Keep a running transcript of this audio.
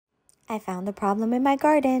I found a problem in my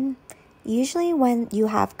garden. Usually when you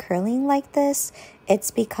have curling like this,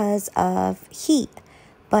 it's because of heat,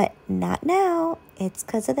 but not now. It's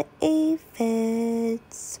because of the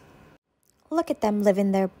aphids. Look at them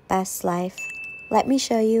living their best life. Let me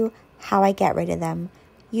show you how I get rid of them,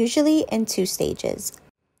 usually in 2 stages.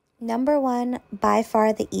 Number 1, by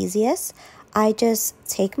far the easiest, I just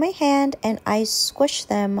take my hand and I squish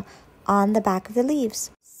them on the back of the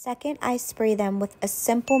leaves. Second, I spray them with a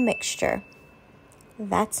simple mixture.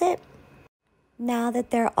 That's it. Now that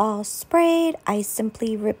they're all sprayed, I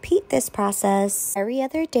simply repeat this process every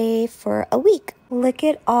other day for a week. Look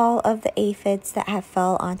at all of the aphids that have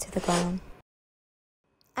fell onto the ground.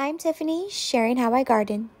 I'm Tiffany, sharing how I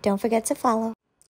garden. Don't forget to follow.